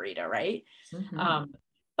that margarita, right? Mhm. Um,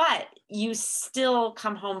 but you still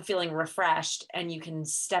come home feeling refreshed, and you can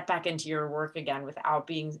step back into your work again without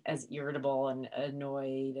being as irritable and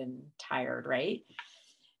annoyed and tired, right?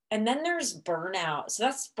 And then there's burnout. So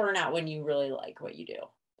that's burnout when you really like what you do.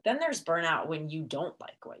 Then there's burnout when you don't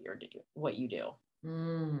like what you do.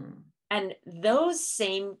 Mm. And those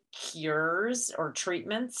same cures or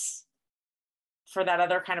treatments for that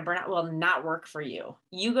other kind of burnout will not work for you.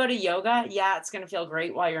 You go to yoga, yeah, it's going to feel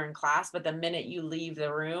great while you're in class, but the minute you leave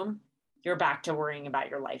the room, you're back to worrying about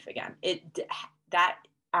your life again. That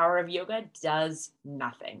hour of yoga does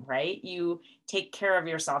nothing, right? You take care of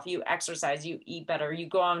yourself, you exercise, you eat better, you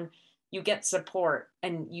go on, you get support,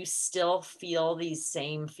 and you still feel these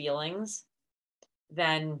same feelings.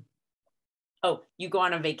 Then, oh, you go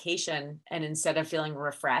on a vacation, and instead of feeling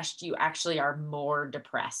refreshed, you actually are more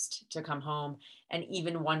depressed to come home and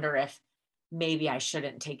even wonder if maybe I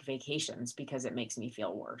shouldn't take vacations because it makes me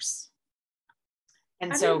feel worse.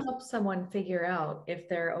 And How do you so, help someone figure out if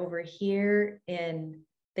they're over here and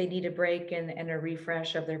they need a break and a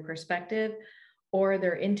refresh of their perspective, or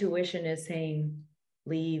their intuition is saying,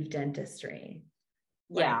 leave dentistry?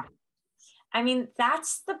 yeah, Like, I mean, that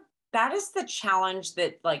is the challenge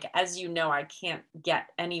that, like, as you know, I can't get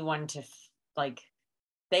anyone to like,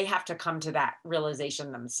 they have to come to that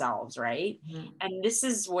realization themselves, right? mhm. And this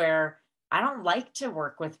is where I don't like to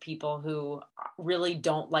work with people who really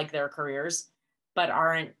don't like their careers, but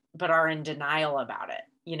are in denial about it,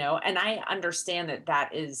 And I understand that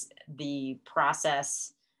that is the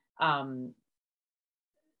process. Um,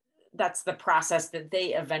 that's the process that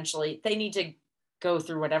they need to go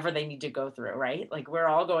through whatever they need to go through, right? Like, we're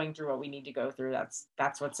all going through what we need to go through.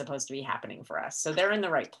 That's what's supposed to be happening for us. So they're in the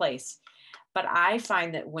right place. But I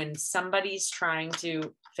find that when somebody's trying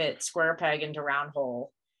to fit square peg into round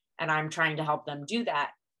hole, and I'm trying to help them do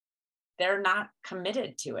that, they're not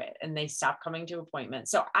committed to it and they stop coming to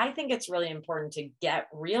appointments. So I think it's really important to get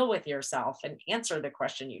real with yourself and answer the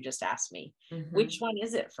question you just asked me. Which Mhm. one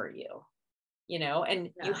is it for you? And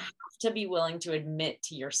you Yeah. have to be willing to admit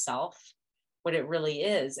to yourself what it really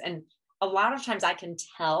is. And a lot of times I can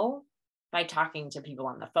tell by talking to people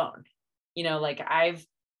on the phone. Like, I've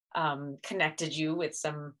connected you with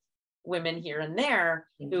some women here and there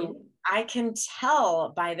Thank who you. I can tell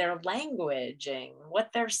by their languaging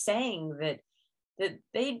what they're saying, that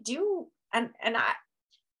they do, and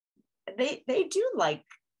they do like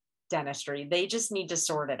dentistry. They just need to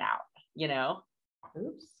sort it out, you know?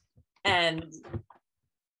 Oops. And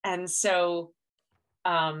so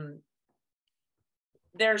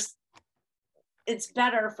it's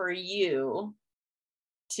better for you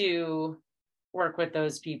to work with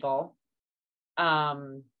those people,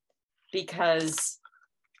 because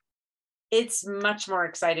it's much more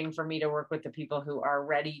exciting for me to work with the people who are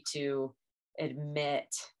ready to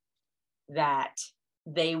admit that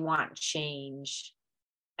they want change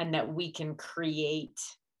and that we can create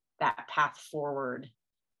that path forward.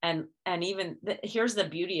 And even here's the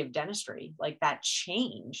beauty of dentistry, like that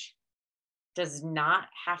change does not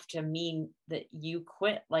have to mean that you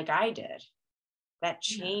quit like I did. That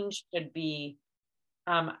change could be,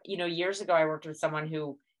 years ago, I worked with someone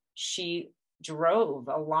who she drove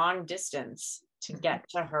a long distance to get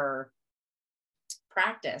to her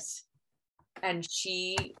practice. And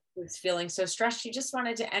she was feeling so stressed. She just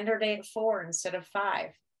wanted to end her day at 4 instead of 5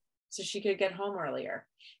 so she could get home earlier.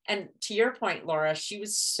 And to your point, Laura, she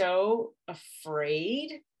was so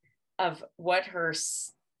afraid of what her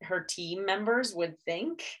team members would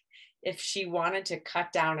think if she wanted to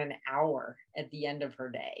cut down an hour at the end of her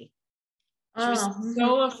day. She was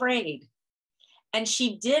so afraid. And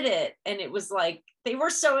she did it. And it was like, they were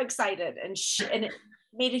so excited, and it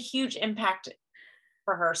made a huge impact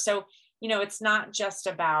for her. So, it's not just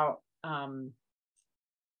about, I'm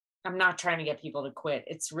not trying to get people to quit.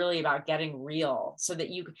 It's really about getting real so that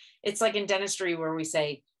it's like in dentistry where we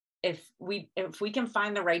say, if we can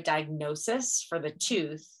find the right diagnosis for the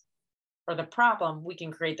tooth or the problem, we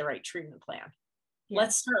can create the right treatment plan. Yeah.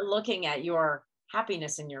 Let's start looking at your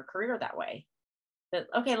happiness in your career that way.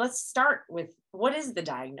 Okay, let's start with, what is the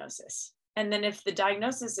diagnosis? And then if the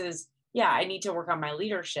diagnosis is, I need to work on my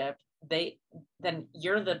leadership, then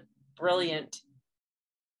you're the brilliant,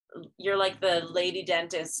 you're like the lady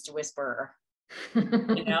dentist whisperer, I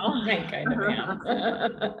kind of am.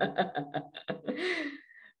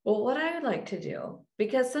 Well, what I would like to do,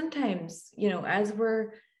 because sometimes, as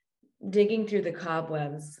we're digging through the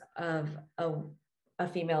cobwebs of a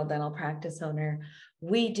female dental practice owner,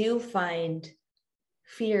 we do find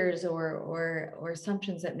fears or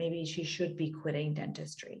assumptions that maybe she should be quitting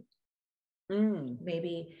dentistry.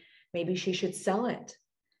 Maybe she should sell it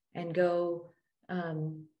and go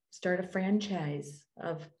start a franchise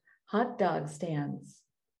of hot dog stands,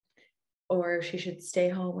 or she should stay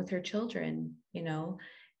home with her children,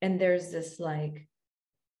 and there's this like,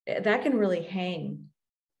 that can really hang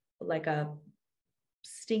like a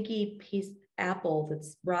stinky apple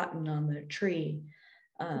that's rotten on the tree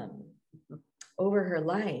over her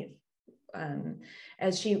life,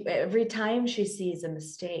 as every time she sees a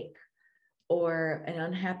mistake or an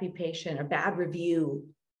unhappy patient, a bad review,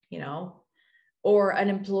 or an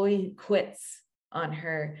employee quits on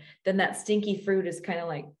her, then that stinky fruit is kind of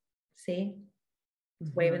like, see, it's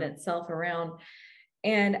waving itself around.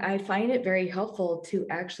 And I find it very helpful to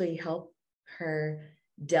actually help her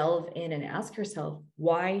delve in and ask herself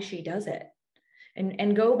why she does it.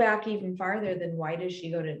 And go back even farther than, why does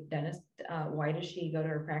she go to dentist? Why does she go to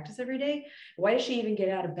her practice every day? Why does she even get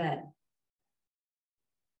out of bed?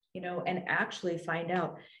 And actually find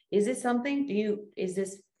out, is it something, is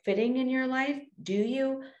this fitting in your life? Do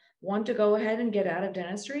you want to go ahead and get out of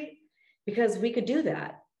dentistry? Because we could do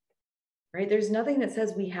that, right? There's nothing that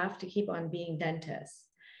says we have to keep on being dentists.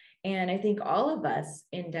 And I think all of us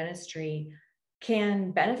in dentistry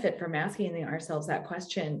can benefit from asking ourselves that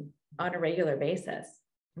question on a regular basis.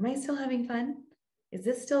 Am I still having fun? Is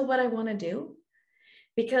this still what I want to do?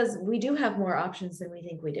 Because we do have more options than we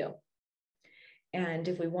think we do. And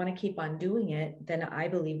if we want to keep on doing it, then I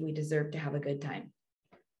believe we deserve to have a good time.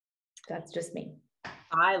 That's just me.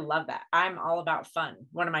 I love that. I'm all about fun.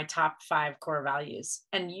 One of my top 5 core values.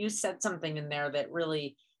 And you said something in there that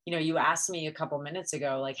really, you asked me a couple minutes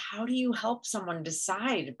ago, like, how do you help someone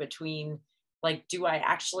decide between, like, do I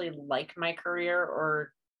actually like my career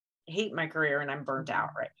or hate my career and I'm burnt out,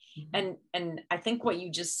 right? And I think what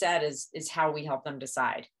you just said is how we help them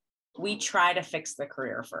decide. We try to fix the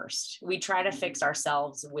career first. We try to fix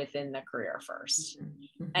ourselves within the career first.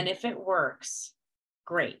 And if it works,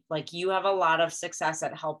 great. Like, you have a lot of success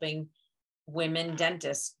at helping women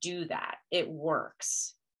dentists do that. It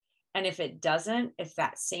works. And if it doesn't, if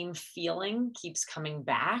that same feeling keeps coming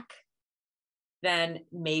back, then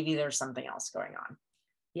maybe there's something else going on.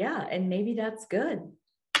 Yeah. And maybe that's good.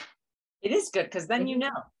 It is good, because then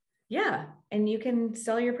Yeah. And you can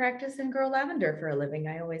sell your practice and grow lavender for a living.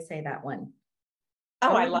 I always say that one.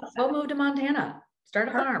 I love that. Go move to Montana. Start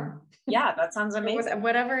a farm. Yeah, that sounds amazing.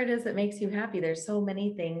 Whatever it is that makes you happy. There's so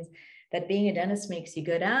many things that being a dentist makes you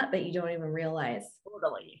good at that you don't even realize.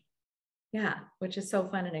 Totally. Yeah, which is so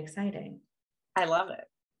fun and exciting. I love it.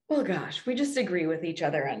 Well, gosh, we just agree with each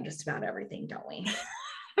other on just about everything, don't we?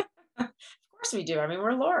 Of course we do. I mean,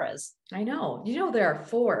 we're Laura's. I know. You know, there are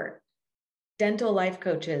 4 dental life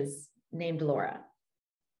coaches named Laura.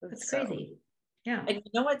 That's crazy. Yeah. And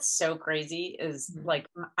you know what's so crazy is Mhm. like,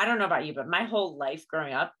 I don't know about you, but my whole life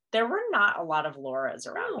growing up, there were not a lot of Lauras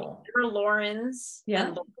around me. Oh, There were Laurens yeah.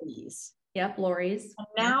 and Lori's. Yep. Lori's. And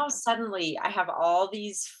Yeah. now suddenly I have all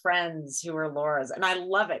these friends who are Laura's, and I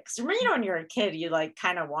love it. Because remember, when you're a kid, you like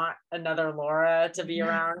kind of want another Laura to be Yeah.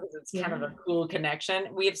 around because it's kind of a cool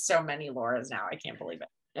connection. We have so many Lauras now. I can't believe it.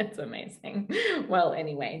 It's amazing. Well,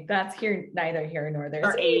 anyway, that's neither here nor there. Is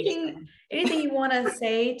Our there age. anything you want to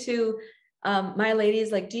say to my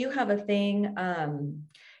ladies? Like, do you have a thing?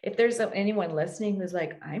 If there's anyone listening who's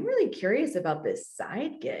like, I'm really curious about this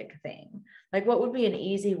side gig thing, like what would be an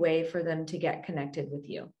easy way for them to get connected with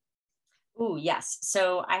you? Oh, yes.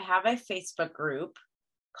 So I have a Facebook group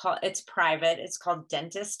it's private. It's called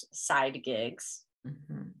Dentist Side Gigs.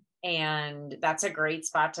 Mhm. And that's a great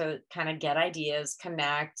spot to kind of get ideas,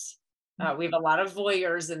 connect. We have a lot of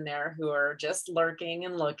voyeurs in there who are just lurking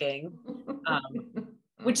and looking,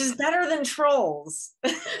 which is better than trolls.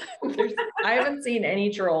 I haven't seen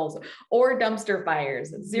any trolls or dumpster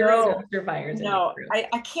fires. Zero dumpster fires in No, this group.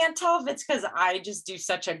 I can't tell if it's because I just do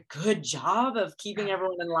such a good job of keeping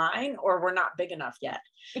everyone in line, or we're not big enough yet.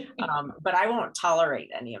 But I won't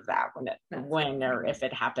tolerate any of that when or if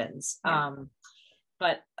it happens. Yeah.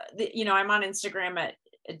 But I'm on Instagram at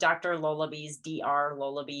Dr. Lullabies. Dr.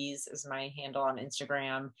 Lullabies is my handle on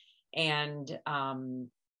Instagram. And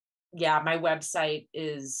my website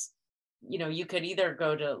is, you could either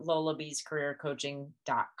go to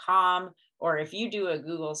lullabiescareercoaching.com, or if you do a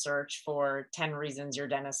Google search for 10 reasons your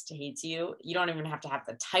dentist hates you, you don't even have to have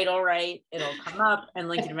the title right. It'll come up and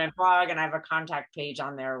link you to my blog. And I have a contact page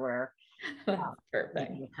on there where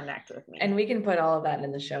perfect. You can connect with me. And we can put all of that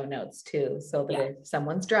in the show notes too, so that if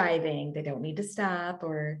someone's driving, they don't need to stop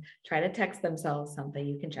or try to text themselves something.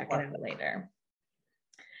 You can check it out later.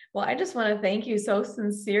 Well, I just want to thank you so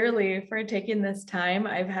sincerely for taking this time.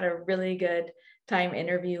 I've had a really good time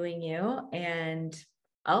interviewing you, and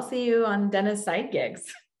I'll see you on dentist side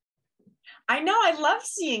gigs. I know. I love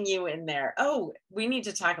seeing you in there. Oh, we need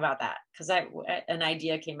to talk about that because an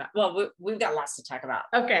idea came up. Well, we've got lots to talk about.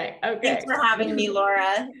 Okay. Thanks for having me,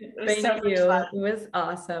 Laura. Thank you. It was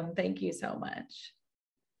awesome. Thank you so much.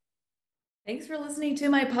 Thanks for listening to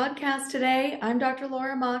my podcast today. I'm Dr.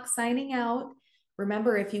 Laura Mock signing out.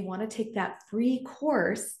 Remember, if you want to take that free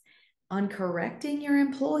course on correcting your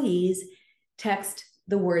employees, text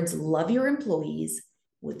the words "love your employees"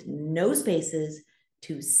 with no spaces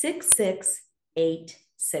to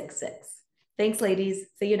 66866. Thanks, ladies.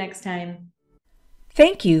 See you next time.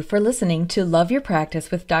 Thank you for listening to Love Your Practice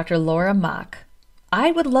with Dr. Laura Mock.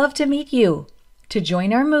 I would love to meet you. To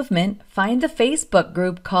join our movement, find the Facebook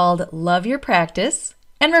group called Love Your Practice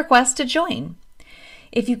and request to join.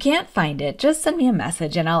 If you can't find it, just send me a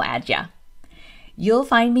message and I'll add ya. You'll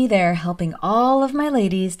find me there helping all of my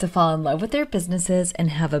ladies to fall in love with their businesses and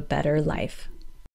have a better life.